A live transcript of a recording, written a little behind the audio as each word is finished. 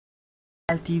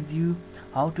I'll teach you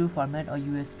how to format a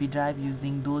USB drive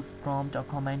using those prompt or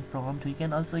command prompt. We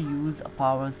can also use a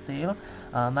PowerShell.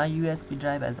 My USB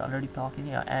drive is already talking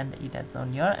here, and it is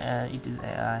on here. It is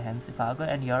Hansi Fago,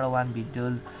 and here are one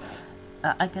videos.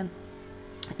 I can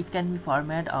it can be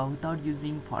format without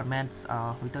using formats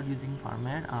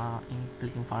in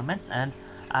clicking formats, and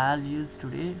I'll use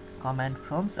today command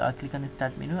prompts. Click on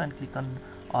start menu and click on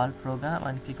all program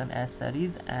and click on as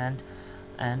series, and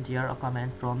here are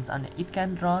command prompts, and it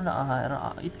can run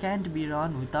it can't be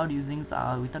run without using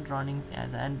without running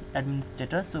as an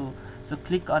administrator. So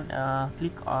click on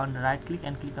right click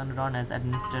and click on run as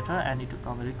administrator, and it will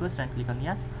come a request, and click on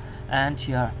yes, and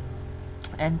here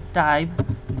and type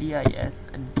dis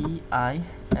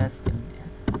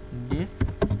this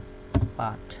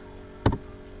part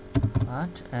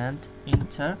and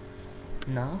enter.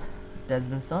 Now it has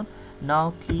been shown.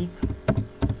 Now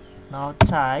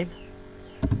type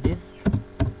disk.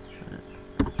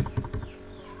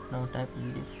 Now type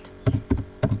disk,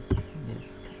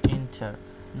 enter.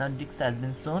 Now disk has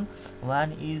been shown.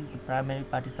 One is the primary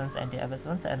partitions anti-FS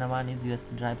ones, and one is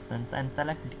USB drives ones, and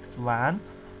select disk 1.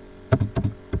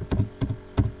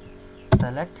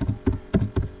 Select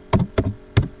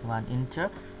 1,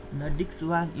 enter. Now disk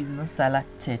 1 is now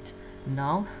selected.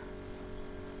 Now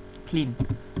clean.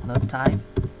 Now type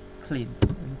clean,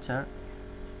 enter.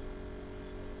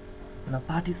 Now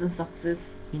partition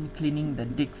success in cleaning the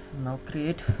disks. Now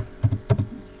create.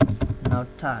 Now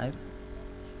type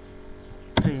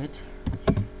create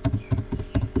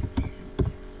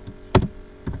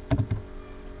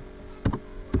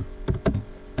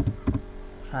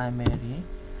primary.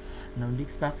 Now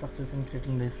disk path success in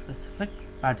creating the specific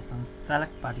partitions.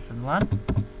 Select partition 1.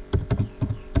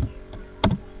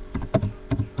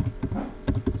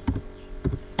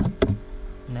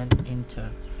 Then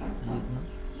enter. It is now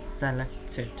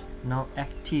selected. Now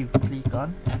active. Click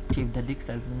on active. The disk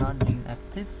has not been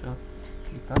active, so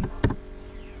click on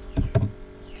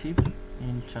active.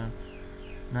 Enter.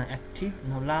 Now active.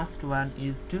 Now last one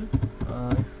is to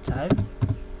type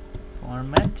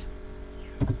format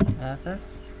fs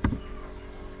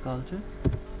equal to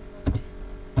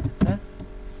fs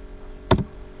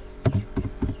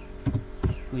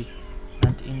quick,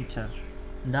 and enter.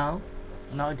 Now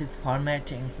it is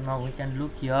formatting. So now we can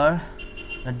look here.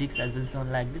 The disk has been shown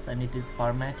like this, and it is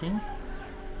formatting.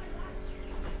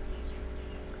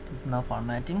 It is now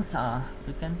formatting.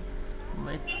 You can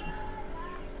wait.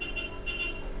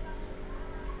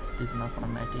 It is now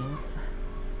formatting.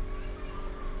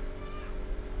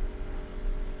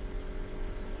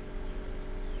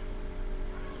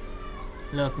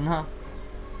 Look, now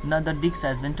the disk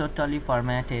has been totally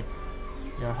formatted.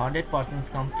 Your 100% is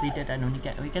completed, and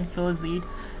we can close it,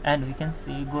 and we can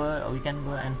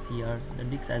go and see here the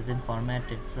disk has been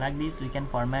formatted. So like this we can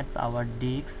format our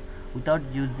disks without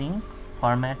using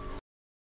formats